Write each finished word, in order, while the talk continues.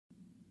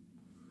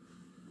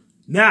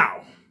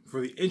Now, for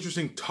the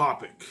interesting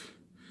topic.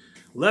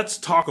 Let's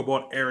talk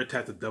about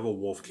Aratat, the Devil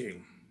Wolf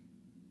King.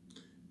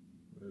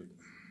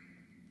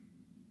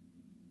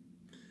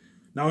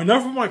 Now,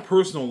 enough of my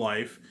personal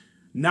life.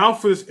 Now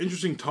for this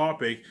interesting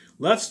topic,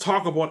 let's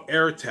talk about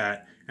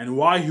Aratat and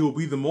why he will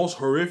be the most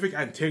horrific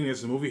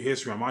antagonist in movie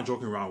history. I'm not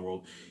joking around,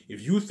 world.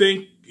 If you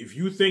think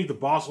the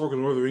boss orc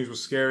in Lord of the Rings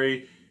was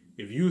scary,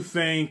 if you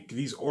think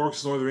these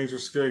orcs in Lord of the Rings are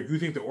scary, if you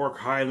think the orc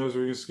high in Lord of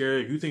the Rings is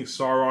scary, if you think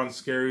Sauron's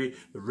scary,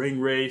 the Ring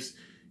Race,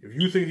 if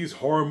you think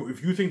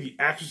if you think the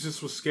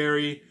Exorcist was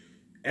scary,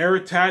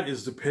 Aratat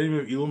is the epitome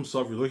of evil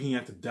himself. You're looking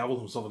at the devil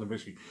himself in the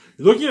mystery.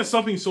 You're looking at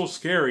something so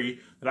scary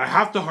that I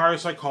have to hire a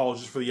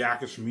psychologist for the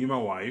actors for me and my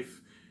wife.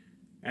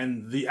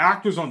 And the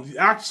actors some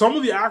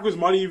of the actors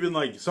might even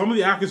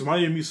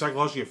be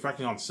psychologically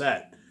affecting on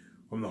set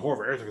from the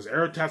horror of Aratat, because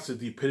Aratat's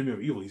the epitome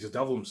of evil. He's the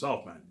devil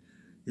himself, man.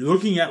 You're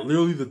looking at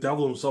literally the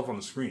devil himself on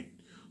the screen.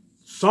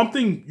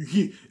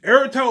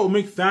 Aratat will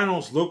make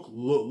Thanos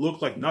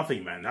look like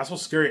nothing, man. That's how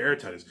scary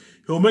Aratat is.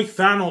 He'll make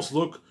Thanos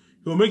look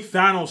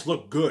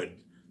good.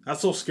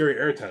 That's how scary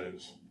Aratat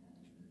is.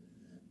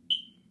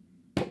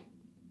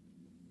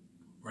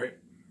 Right?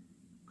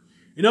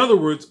 In other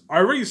words, I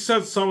already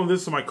said some of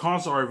this in my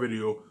concept art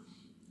video,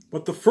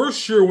 but the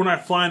first year when I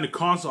find a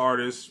concept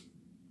artist,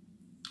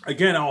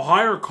 again, I'll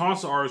hire a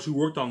concept artist who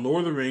worked on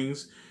Lord of the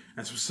Rings,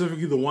 and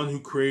specifically the one who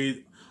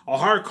created, I'll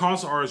hire a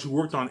concept artist who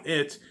worked on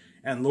It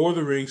and Lord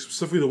of the Rings,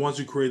 specifically the ones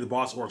who created the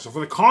boss orc. So for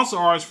the concept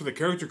artists, for the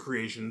character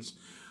creations,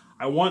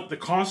 I want the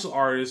concept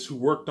artist who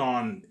worked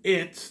on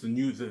It,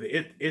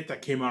 It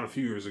that came out a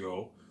few years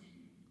ago.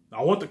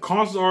 I want the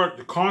concept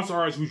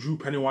artist who drew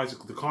Pennywise,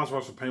 the concept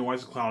artist for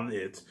Pennywise the Clown and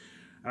It,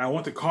 and I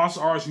want the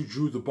concept artist who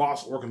drew the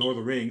boss orc in Lord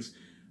of the Rings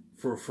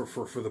for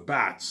the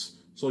bats.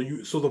 So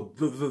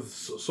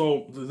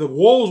the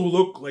wolves will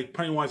look like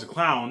Pennywise the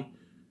Clown,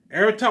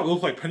 Aratat will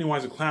look like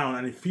Pennywise the Clown,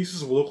 and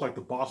Ephesus will look like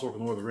the boss orc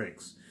in Lord of the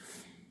Rings.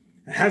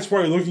 And hence why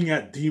you're looking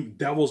at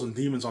devils and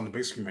demons on the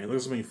big screen, man. It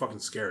looks something fucking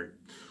scary.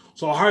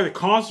 So I'll hire the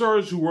concept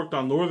artist who worked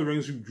on Lord of the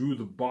Rings, who drew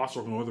the boss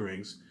orc in Lord of the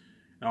Rings,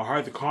 and I'll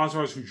hire the concept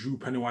artist who drew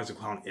Pennywise the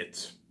Clown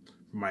It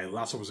for my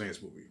Last Hope of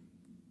Xanax movie.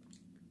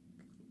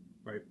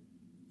 Right?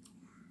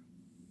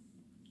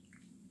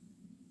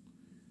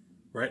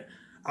 Right?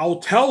 I'll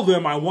tell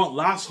them I want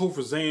Last Hope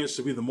for Xanax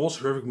to be the most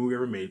horrific movie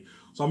ever made.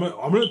 So I'm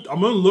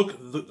gonna look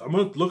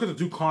at the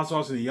two concept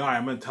artists in the eye.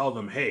 I'm gonna tell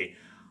them, hey,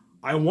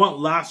 I want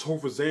Last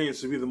Hope for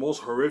Xanax to be the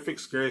most horrific,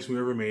 scariest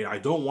movie ever made. I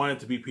don't want it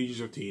to be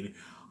PG-13.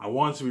 I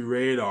want it to be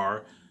rated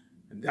R.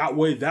 And that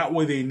way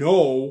they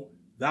know,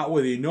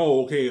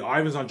 okay,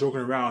 Ivan's not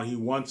joking around. He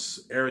wants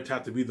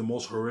Aratat to be the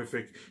most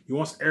horrific. He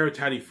wants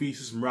Aratat,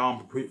 Ephesus, and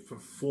Realm,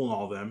 Fool, and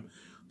all them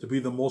to be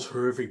the most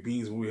horrific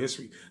beings in movie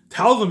history.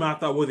 Tell them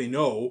that way they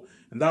know,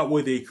 and that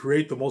way they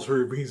create the most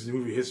horrific beings in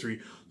movie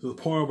history to the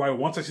point where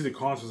once I see the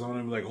concepts, I'm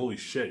gonna be like, holy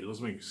shit, it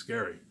doesn't make me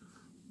scary.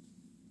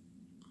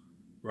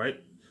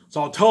 Right?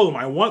 So I'll tell them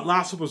I want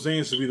Last Hope of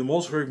Xanax to be the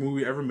most horrific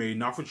movie ever made,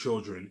 not for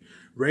children,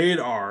 rated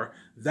R.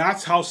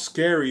 That's how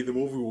scary the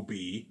movie will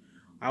be.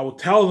 I will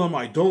tell them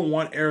I don't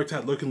want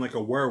Aratat looking like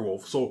a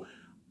werewolf. So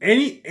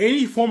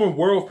any form of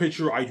werewolf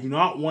picture, I do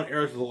not want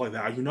Aratat to look like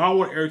that. I do not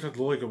want Aratat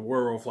to look like a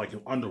werewolf like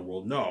in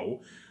Underworld,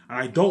 no. And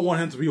I don't want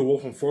him to be a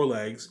wolf on 4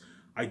 legs.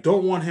 I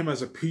don't want him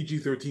as a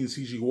PG-13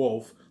 CG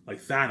wolf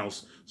like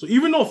Thanos. So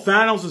even though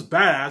Thanos is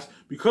badass,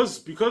 because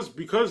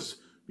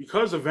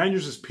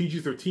Avengers is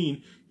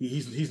PG-13,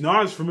 he's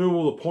not as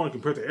formidable an opponent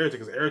compared to Aratat,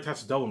 because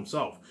Aratat's the devil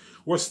himself.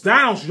 Whereas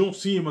Thanos, you don't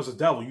see him as a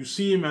devil. You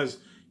see him as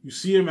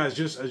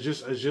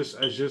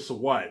just a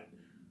what?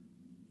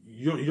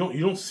 You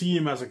don't see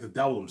him as like the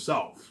devil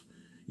himself.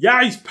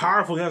 Yeah, he's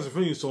powerful. He has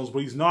Infinity Stones,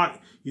 but he's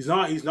not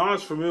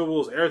as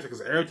formidable as Aratat,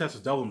 because Aratat's the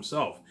devil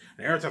himself,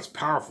 and Aratat's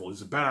powerful.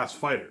 He's a badass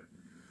fighter,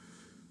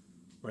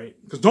 right?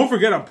 Because don't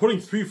forget, I'm putting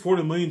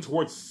 $340 million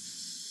towards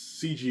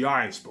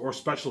CGI or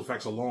special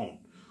effects alone.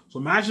 So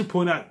imagine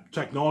putting that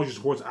technology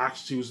towards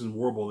action sequences and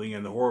world building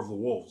and the horror of the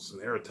wolves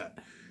and Aratat.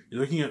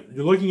 You're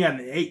looking at an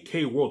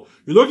 8K world.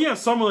 You're looking at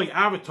something like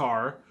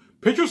Avatar.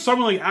 Picture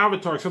something like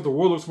Avatar, except the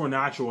world looks more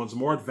natural, it's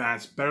more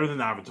advanced, better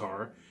than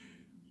Avatar.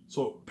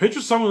 So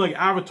picture something like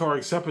Avatar,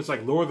 except it's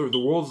like the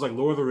world is like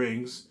Lord of the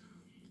Rings.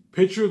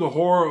 Picture the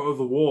horror of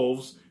the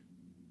wolves,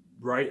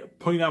 right?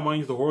 Putting that money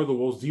into the horror of the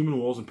wolves, demon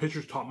wolves, and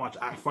picture top-notch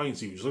fighting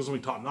scenes. Looks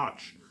something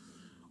top-notch.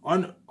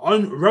 On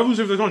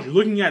Revolutionary Technology, you're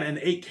looking at an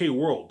 8K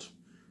world.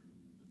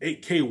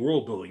 8K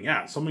world building,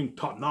 yeah, something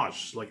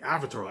top-notch, like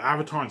Avatar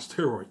on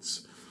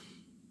steroids.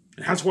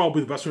 And that's why it'll be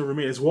the best movie ever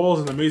made, as well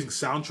as an amazing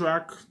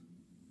soundtrack,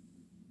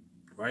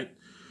 right?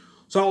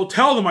 So I'll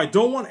tell them I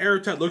don't want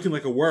Aratat looking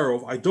like a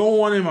werewolf. I don't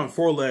want him on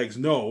 4 legs,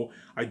 no.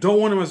 I don't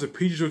want him as a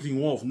PG-13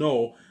 wolf,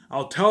 no.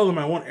 I'll tell them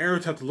I want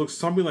Aratat to look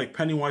something like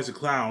Pennywise the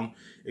Clown,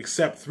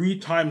 except 3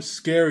 times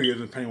scarier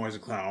than Pennywise the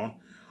Clown.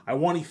 I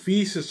want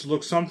Ephesus to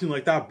look something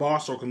like that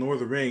boss orc in Lord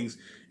of the Rings,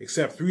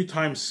 except 3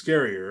 times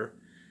scarier.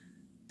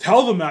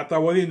 Tell them that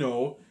way they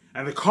know.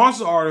 And the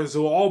concept artists,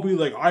 they'll all be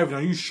like, Ivan,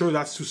 are you sure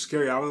that's too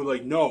scary? I'm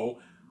like, no.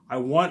 I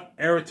want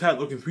Aratat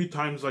looking 3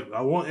 times like,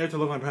 I want Aratat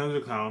looking like Pennywise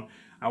the Clown.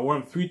 I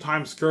want him 3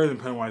 times scarier than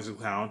Pennywise the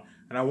Clown.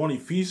 And I want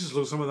Ephesus to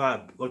look some of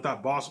that, like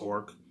that boss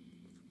orc,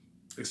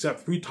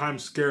 except 3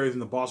 times scarier than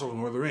the boss orc in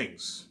Lord of the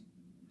Rings.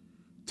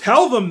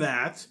 Tell them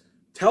that.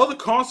 Tell the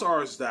concept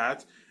artists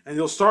that, and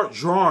they'll start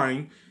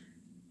drawing.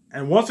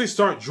 And once they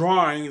start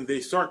drawing, they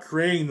start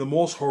creating the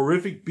most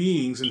horrific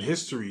beings in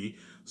history,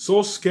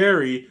 so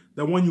scary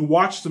that when you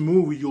watch the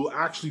movie, you'll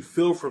actually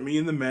feel for me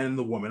and the men and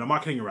the women. I'm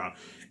not kidding around.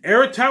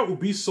 Aratat will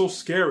be so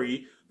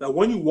scary that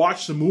when you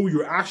watch the movie,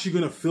 you're actually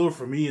gonna feel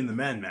for me and the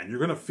men, man. You're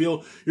gonna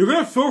feel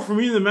for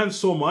me and the men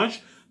so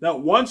much that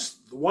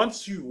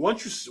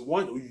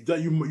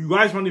you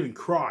guys might even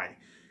cry.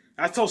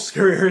 That's how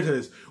scary Aratat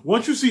is.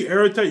 Once you see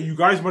Aratat, you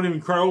guys might even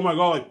cry. Oh my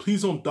god, like,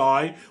 please don't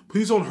die.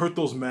 Please don't hurt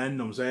those men, you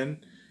know what I'm saying?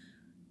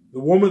 The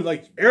woman,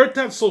 like,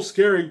 Aratat's so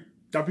scary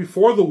that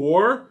before the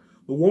war,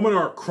 the women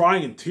are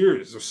crying in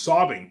tears. They're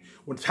sobbing.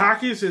 When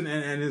Takis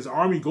and his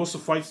army goes to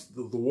fight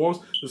the wars,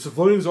 the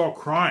civilians are all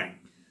crying.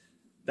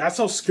 That's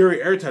how scary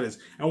Aratat is.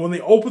 And when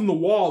they open the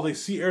wall, they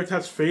see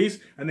Aratat's face,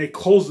 and they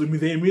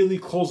immediately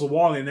close the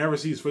wall, and they never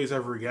see his face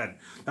ever again.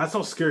 That's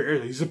how scary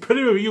Aratat is. He's the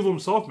epitome of evil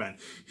himself, man.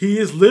 He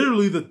is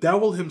literally the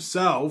devil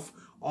himself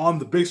on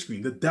the big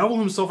screen. The devil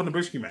himself on the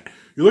big screen, man.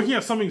 You're looking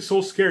at something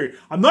so scary.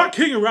 I'm not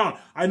kidding around.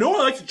 I know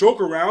I like to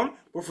joke around,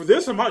 but for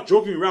this, I'm not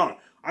joking around.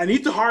 I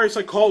need to hire a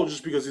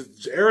psychologist because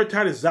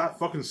Aratat is that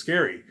fucking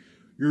scary.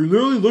 You're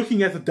literally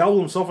looking at the devil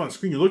himself on the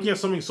screen. You're looking at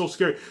something so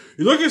scary.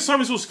 You're looking at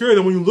something so scary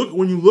that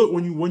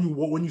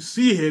when you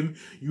see him,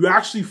 you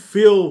actually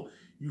feel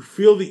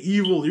the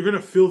evil. You're gonna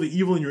feel the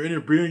evil in your inner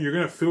being. You're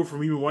gonna feel for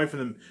me and wife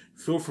and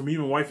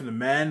the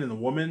man and the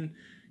woman.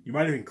 You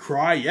might even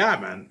cry. Yeah,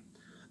 man.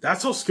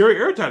 That's how scary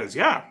Aratat is.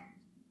 Yeah.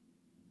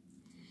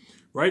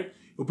 Right?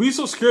 It'll be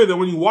so scary that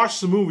when you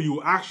watch the movie, you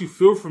will actually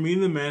feel for me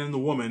and the man and the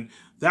woman.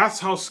 That's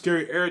how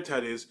scary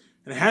Aratat is.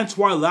 And hence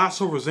why Last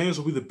Hope for Xenos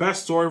will be the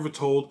best story ever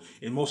told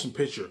in motion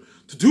picture.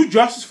 To do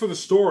justice for the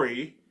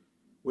story,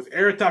 with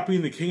Aratat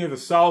being the king of the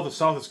South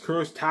is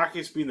cursed,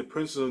 Takis being the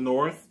prince of the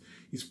North,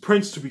 he's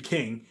prince to be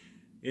king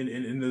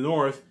in the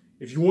North.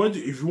 If you want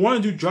to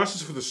do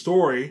justice for the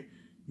story,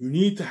 you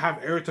need to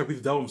have Aratat be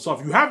the devil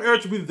himself. If you have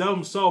Aratat be the devil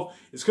himself,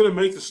 it's going to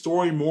make the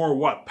story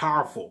more,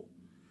 powerful.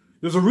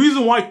 There's a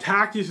reason why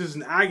Takis is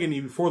in agony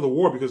before the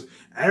war, because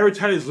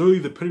Aratat is literally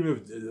the epitome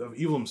of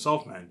evil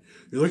himself, man.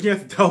 You're looking at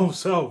the devil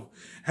himself.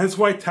 Hence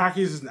why Takis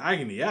is in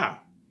agony, yeah.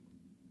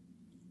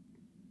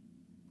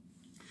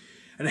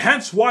 And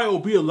hence why it will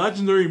be a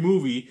legendary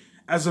movie,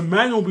 as a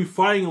man will be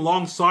fighting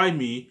alongside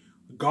me,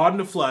 God in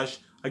the flesh,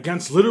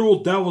 against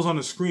literal devils on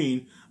the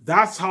screen.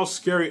 That's how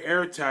scary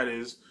Aratat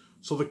is.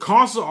 So the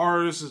concept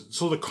artist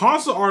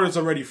is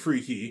already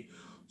freaky.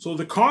 So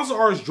the concept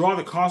artist draw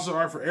the concept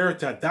art for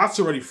Aratat. That's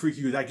already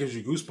freaky. That gives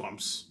you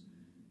goosebumps,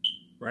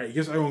 right? It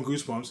gives everyone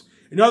goosebumps.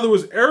 In other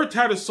words,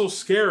 Aratat is so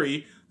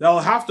scary that I'll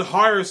have to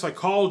hire a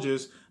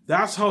psychologist.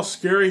 That's how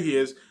scary he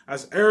is,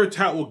 as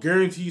Aratat will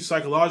guarantee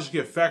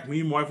psychologically affect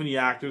me, my wife, and the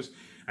actors,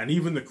 and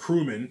even the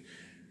crewmen.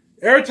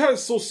 Aratat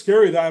is so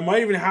scary that I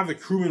might even have the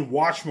crewmen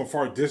watch from a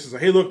far distance.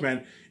 Like, hey, look,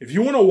 man, if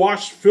you want to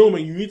watch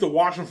filming, you need to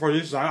watch from a far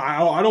distance. I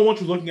don't want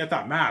you looking at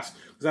that mask,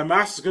 because that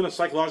mask is going to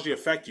psychologically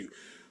affect you.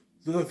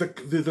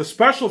 The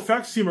special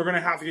effects team are going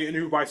to have to get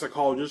interviewed by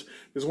psychologists,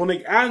 because when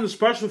they add in the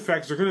special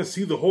effects, they're going to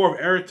see the horror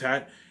of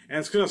Aratat, and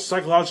it's going to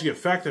psychologically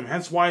affect them.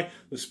 Hence why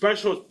the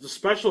special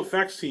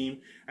effects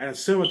team and the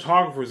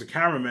cinematographers, the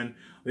cameramen,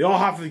 they all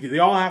have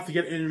to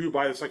get interviewed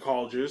by the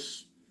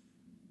psychologists,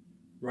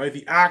 right?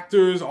 The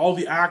actors, all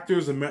the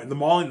actors, the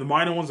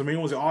minor ones, the main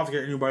ones, they all have to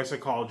get interviewed by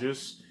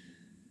psychologists.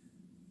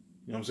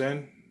 You know what I'm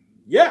saying?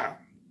 Yeah.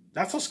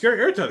 That's how scary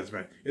Aratat is,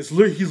 man.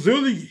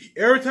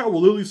 Aratat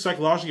will literally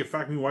psychologically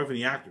affect me, wife, and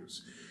the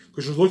actors.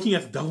 Because you're looking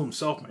at the devil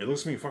himself, man. It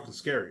looks to me fucking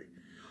scary.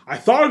 I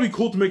thought it'd be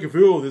cool to make a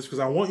video of this because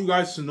I want you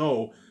guys to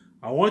know,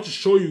 I want to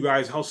show you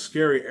guys how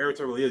scary Aratat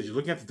really is. You're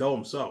looking at the devil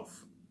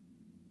himself.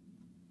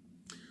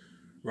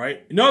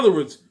 Right? In other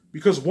words,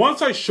 because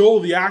once I show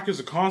the actors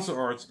the concept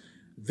arts,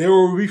 they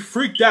will be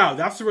freaked out.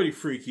 That's already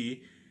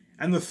freaky.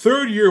 And the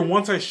third year,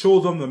 once I show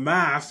them the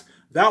mask,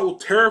 that will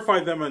terrify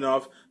them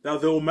enough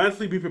that they will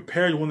mentally be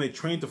prepared when they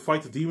train to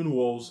fight the demon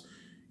wolves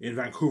in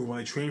Vancouver, when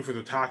they train for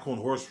their tackle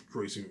and horse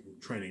racing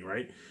training,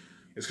 right?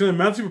 It's going to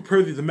mentally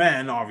prepare the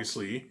men,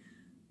 obviously,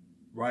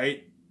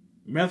 right?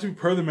 Mentally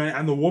prepare the men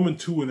and the woman,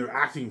 too, when they're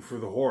acting for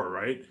the horror,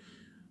 right?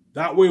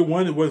 That way,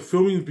 when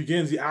filming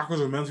begins, the actors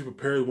are mentally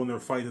prepared when they're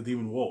fighting the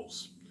demon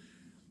wolves.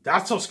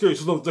 That's how scary.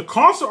 So the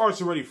concept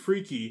art's already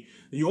freaky.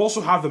 And you also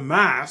have the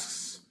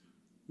masks.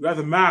 You have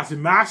the mask. The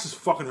mask is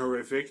fucking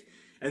horrific.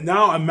 And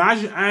now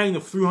imagine adding the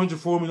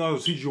 $340 million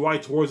of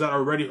CGI towards that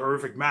already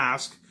horrific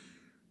mask.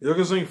 You're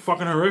looking at something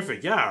fucking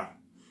horrific, yeah.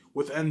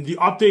 And the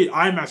updated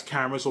IMAX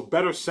camera, so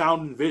better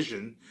sound and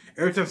vision.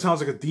 Aratat sounds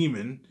like a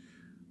demon.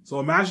 So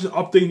imagine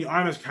updating the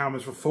IMAX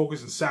cameras for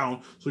focus and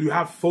sound. So you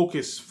have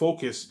focus.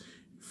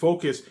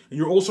 And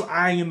you're also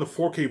adding in the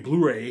 4K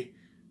Blu-ray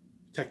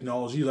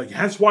technology. Like,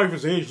 hence why for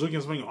Xenos, you're looking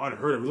at something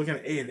unheard of. You're looking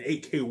at an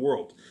 8K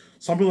world.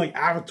 Something like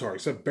Avatar,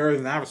 except better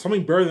than Avatar.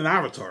 Something better than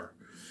Avatar.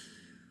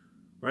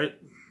 right?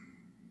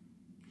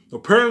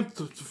 Prepare them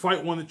to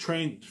fight when they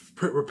train.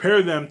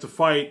 Prepare them to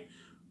fight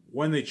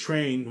when they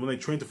train. When they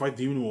train to fight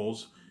demon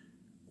wolves.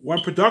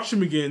 When production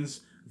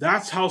begins,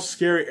 that's how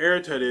scary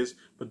Aratat is.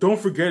 But don't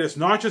forget, it's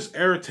not just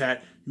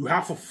Aratat. You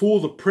have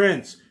Fool the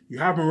Prince. You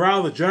have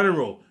Morale the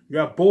General. You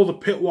have Bull the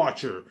Pit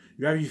Watcher.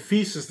 You have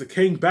Ephesus the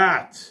King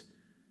Bat.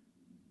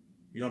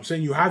 You know what I'm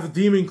saying? You have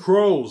the Demon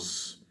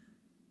Crows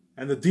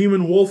and the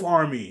Demon Wolf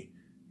Army.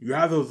 You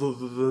have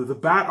the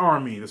Bat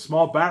Army, the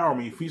small Bat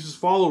Army, Ephesus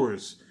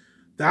followers.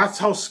 That's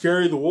how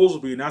scary the wolves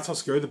will be, and that's how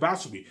scary the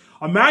bats will be.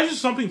 Imagine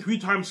something 3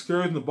 times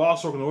scarier than the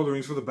Boss Orc and Lord of the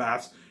Rings for the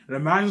bats, and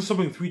imagine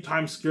something 3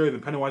 times scarier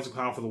than Pennywise the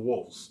Clown for the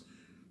wolves.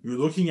 You're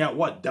looking at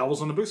what?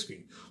 Devils on the big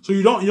screen. So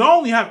you not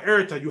only have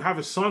Aratat, you have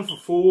his son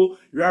Fool,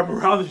 you have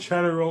Morale the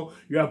General,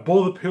 you have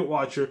Bull the Pit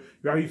Watcher,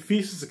 you have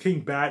Ephesus the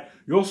King Bat,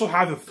 you also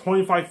have the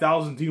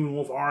 25,000 Demon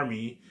Wolf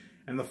Army,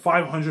 and the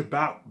 500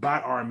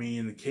 Bat Army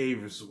in the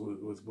caves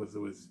with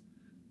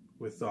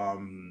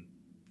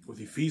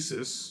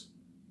Ephesus.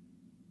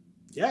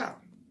 Yeah.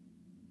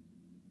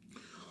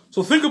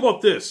 So think about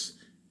this.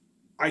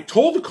 I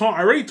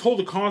already told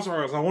the console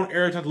artists I want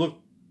Aratat to look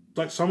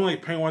like someone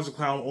like Pennywise the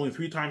Clown, only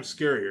 3 times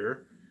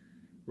scarier,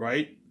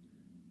 right?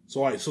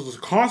 So the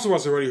console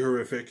was already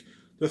horrific.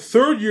 The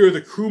 3rd year, the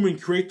crewmen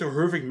create the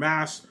horrific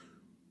mask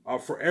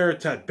for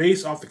Aratat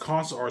based off the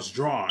console arts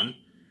drawn.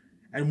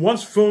 And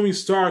once filming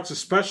starts, the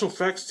special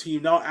effects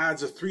team now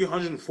adds a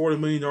 $340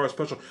 million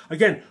special.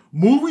 Again,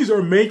 movies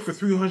are made for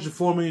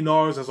 $304 million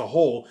as a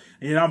whole,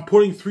 and I'm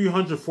putting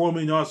 $304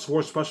 million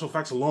towards special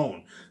effects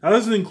alone. That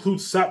doesn't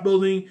include set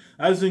building,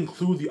 that doesn't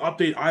include the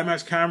updated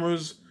IMAX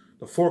cameras,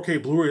 the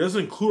 4K Blu-ray, it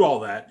doesn't include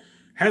all that.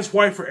 Hence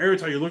why for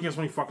Aratat, you're looking at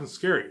something fucking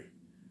scary.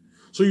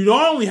 So you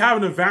not only have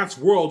an advanced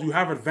world, you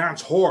have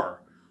advanced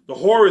horror. The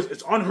horror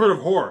it's unheard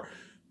of horror.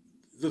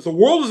 The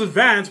world is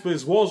advanced, but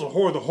as well as the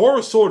horror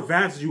is so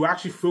advanced that you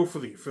actually feel for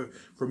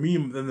me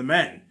than the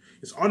men.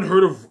 It's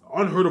unheard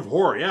of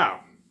horror,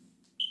 yeah.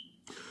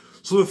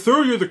 So the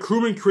 3rd year, the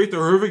crewmen create the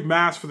horrific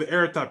mask for the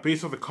Aratat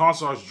based on the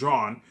console arts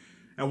drawn,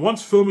 and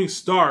once filming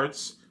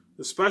starts,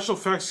 the special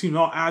effects team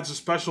now adds the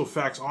special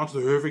effects onto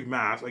the horrific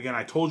mask. Again,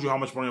 I told you how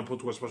much money I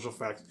put towards special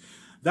effects.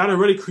 That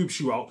already creeps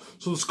you out.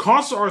 So this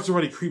console arts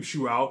already creeps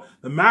you out.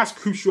 The mask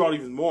creeps you out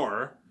even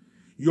more.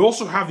 You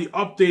also have the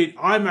updated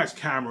IMAX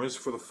cameras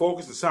for the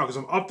focus and sound, because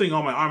I'm updating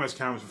all my IMAX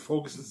cameras for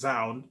focus and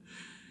sound.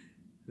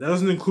 That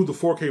doesn't include the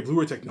 4K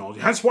Blu-ray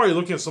technology. That's why you're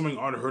looking at something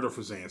unheard of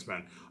for Xans,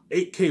 man.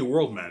 8K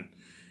world, man.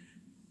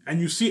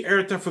 And you see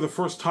Aratat for the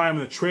first time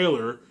in the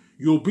trailer,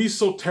 you'll be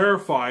so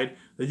terrified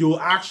that you will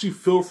actually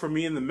feel for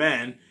me and the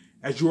men,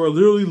 as you are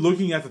literally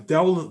looking at the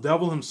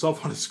devil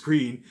himself on the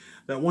screen,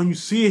 that when you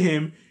see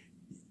him,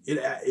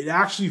 it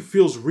actually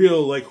feels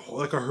real, like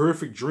a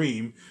horrific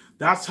dream.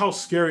 That's how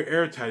scary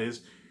Aratat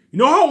is. You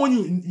know how when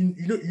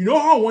you know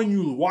how when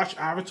you watch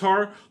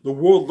Avatar, the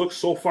world looks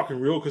so fucking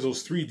real because it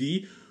was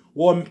 3D.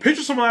 Well,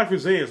 picture something like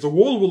Xans. The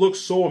world will look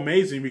so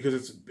amazing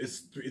because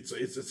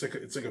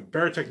it's like a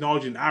better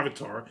technology in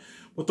Avatar,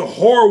 but the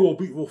horror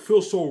will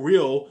feel so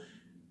real.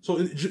 So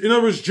in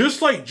other words,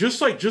 just like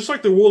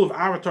the world of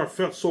Avatar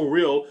felt so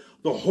real,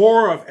 the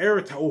horror of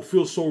Aratat will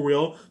feel so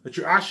real that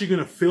you're actually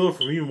gonna feel it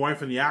from me and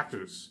wife and the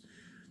actors.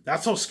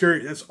 That's how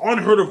scary. That's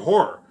unheard of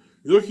horror.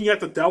 You're looking at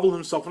the devil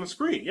himself on the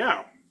screen,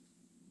 yeah.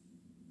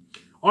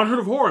 Unheard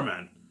of horror,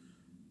 man.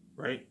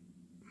 Right?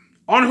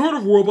 Unheard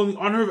of world building,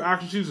 unheard of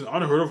action scenes, and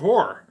unheard of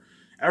horror.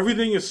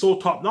 Everything is so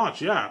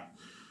top-notch, yeah.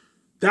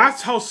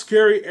 That's how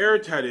scary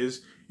Aratat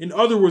is. In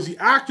other words, the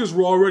actors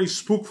were already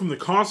spooked from the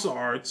console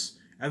arts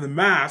and the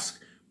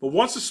mask, but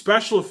once the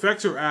special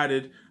effects are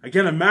added,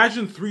 again,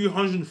 imagine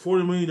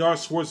 $340 million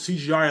towards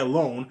CGI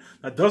alone.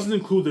 That doesn't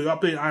include the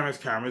updated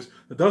IMAX cameras.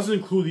 That doesn't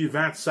include the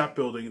advanced set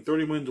building,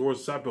 $30 million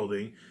towards set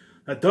building.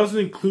 That doesn't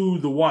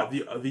include the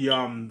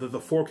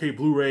 4K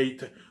Blu-ray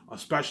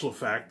special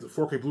effect, the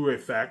 4K Blu-ray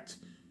effect.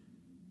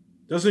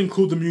 Doesn't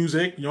include the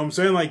music. You know what I'm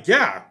saying? Like,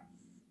 yeah.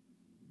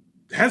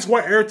 Hence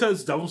why Aratat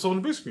is devil himself on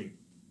the big screen.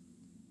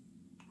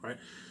 Right?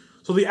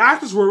 So the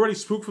actors were already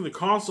spooked from the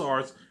console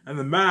arts and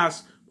the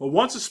mask, but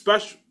once the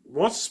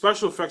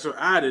special effects are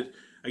added,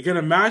 again,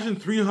 imagine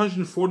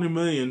 $340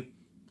 million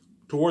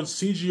towards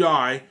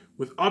CGI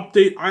with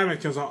update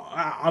IMAX cameras.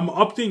 I'm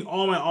updating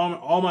all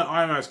my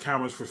IMAX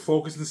cameras for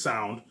focus and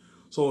sound,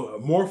 so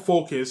more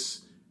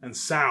focus and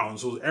sound.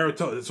 So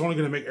Aratat, it's only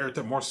going to make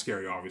Aratat more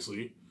scary,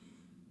 obviously.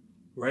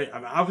 Right?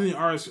 I'm updating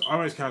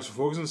IMAX cameras for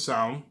focus and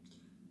sound.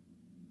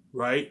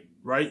 Right?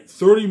 Right?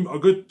 A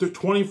good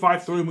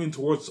 25, 30 million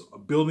towards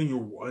building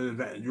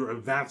your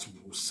advanced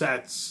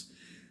sets.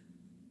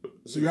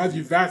 So you have the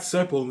advanced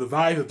set building, the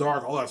Valley of the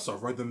Dark, all that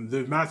stuff, right? The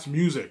advanced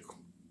music,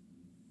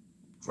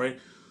 right?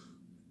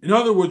 In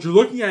other words, you're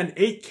looking at an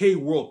 8K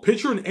world.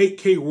 Picture an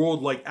 8K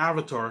world like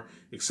Avatar,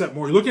 except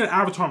more. You're looking at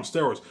Avatar on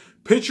steroids.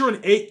 Picture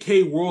an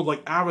 8K world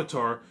like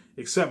Avatar,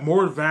 except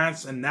more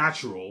advanced and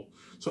natural.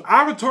 So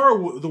Avatar,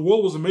 the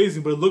world was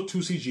amazing, but it looked too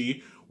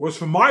CG. Whereas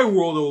for my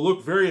world, it will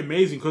look very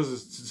amazing because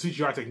it's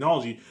CGI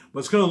technology, but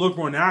it's going to look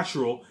more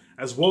natural,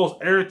 as well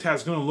as Aratat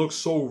is going to look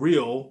so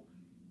real,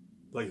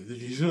 Like,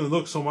 he's gonna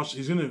look so much.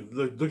 He's gonna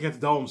look at the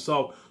devil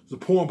himself to the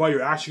point where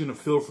you're actually gonna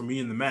feel for me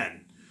and the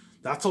men.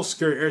 That's how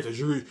scary Aratat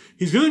is.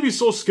 He's gonna be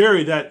so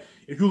scary that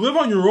if you live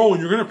on your own,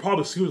 you're gonna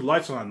probably sleep with the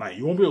lights on that night.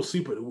 You won't be able to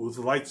sleep with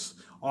the lights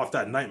off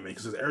that night, man,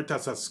 because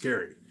Aratat's that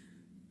scary.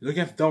 You're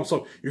looking at the devil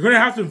himself. You're gonna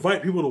have to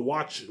invite people to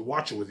watch it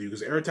with you,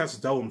 because Aratat's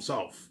the devil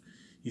himself.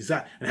 He's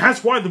that, and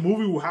that's why the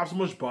movie will have so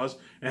much buzz,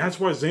 and that's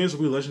why Zane's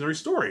will be a legendary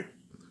story,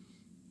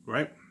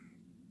 right?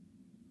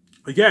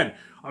 Again,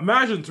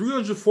 imagine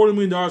 $340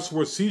 million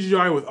for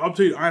CGI with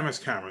updated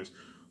IMAX cameras.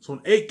 So an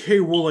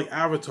 8K world like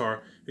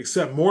Avatar,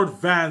 except more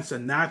advanced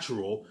and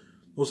natural.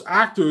 Those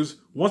actors,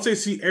 once they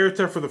see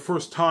Aratat for the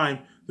first time,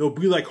 they'll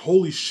be like,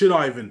 holy shit,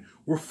 Ivan,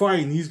 we're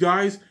fighting these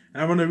guys?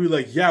 And I'm going to be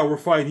like, yeah, we're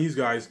fighting these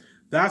guys.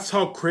 That's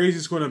how crazy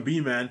it's going to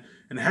be, man.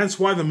 And hence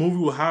why the movie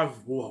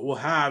will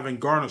have and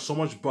garner so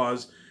much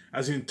buzz,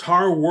 as the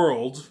entire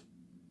world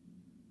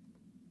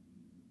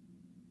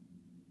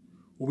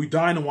will be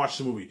dying to watch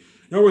the movie.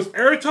 In other words,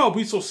 Aratat will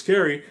be so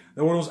scary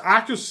that when those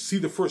actors see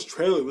the first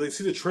trailer, when they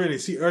see the trailer, they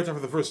see Aratat for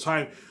the first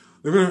time,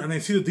 and they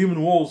see the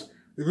demon wolves,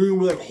 they're gonna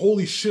be like,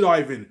 holy shit,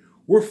 Ivan,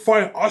 we're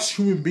fighting us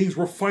human beings,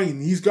 we're fighting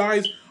these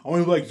guys. I'm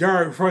gonna be like,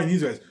 yeah, we're fighting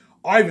these guys.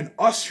 Ivan,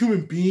 us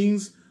human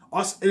beings,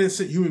 us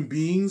innocent human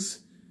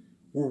beings,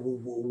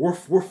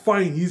 we're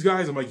fighting these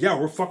guys. I'm like, yeah,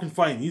 we're fucking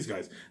fighting these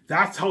guys.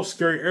 That's how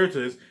scary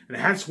Aratat is, and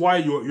hence why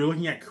you're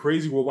looking at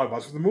crazy worldwide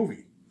buzz for the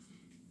movie.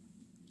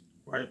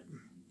 Right?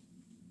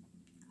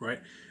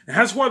 And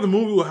that's why the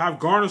movie will have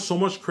garnered so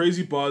much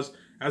crazy buzz,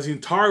 as the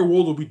entire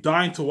world will be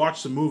dying to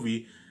watch the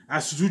movie.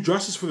 As to do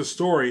justice for the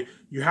story,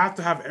 you have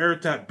to have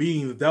Aratat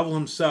being the devil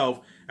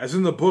himself, as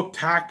in the book,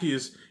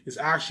 Takis is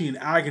actually in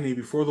agony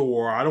before the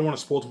war. I don't want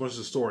to spoil too much of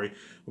the story.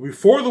 But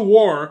before the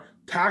war,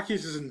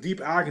 Takis is in deep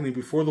agony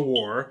before the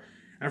war.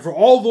 And for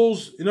all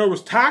those, in other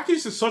words,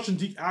 Takis is such in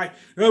deep agony.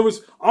 In other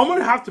words, I'm going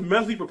to have to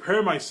mentally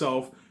prepare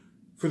myself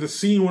for the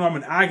scene when I'm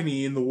in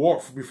agony in the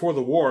war, before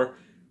the war,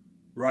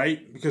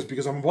 right?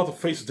 Because I'm about to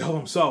face the devil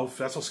himself.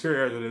 That's how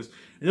scary Aratat is.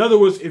 In other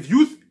words, if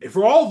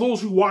for all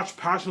those who watch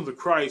Passion of the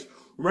Christ,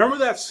 remember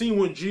that scene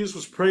when Jesus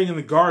was praying in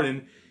the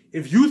garden?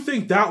 If you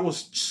think that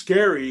was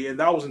scary and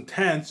that was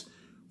intense,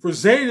 for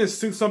Zane to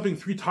think something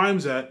 3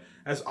 times that,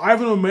 as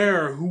Ivan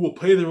Omer, who will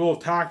play the role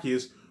of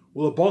Takis,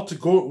 will about to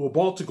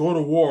go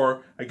to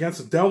war against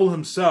the devil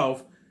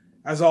himself,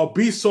 as I'll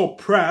be so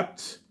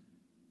prepped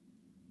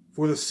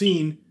for the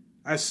scene,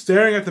 as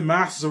staring at the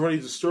masks is already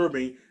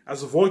disturbing,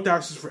 as the voice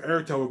actors for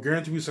Aratat will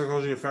guarantee me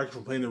psychological effect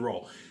from playing the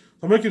role.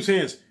 So I'm going to keep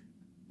saying this.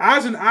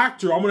 As an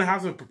actor, I'm going to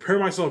have to prepare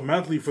myself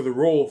mentally for the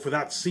role, for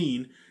that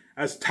scene,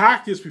 as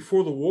Takis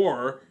before the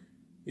war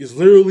is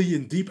literally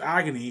in deep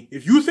agony.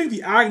 If you think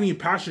the agony in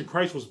Passion of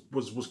Christ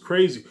was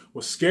crazy,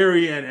 was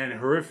scary and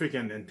horrific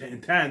and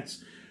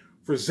intense,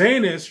 for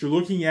Zanus, you're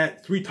looking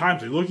at 3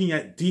 times. You're looking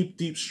at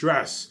deep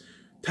stress.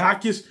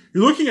 Takis,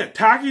 you're looking at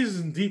Takis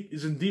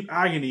is in deep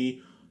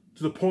agony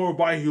to the point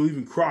whereby he'll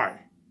even cry.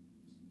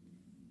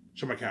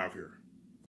 Shut my camera off here.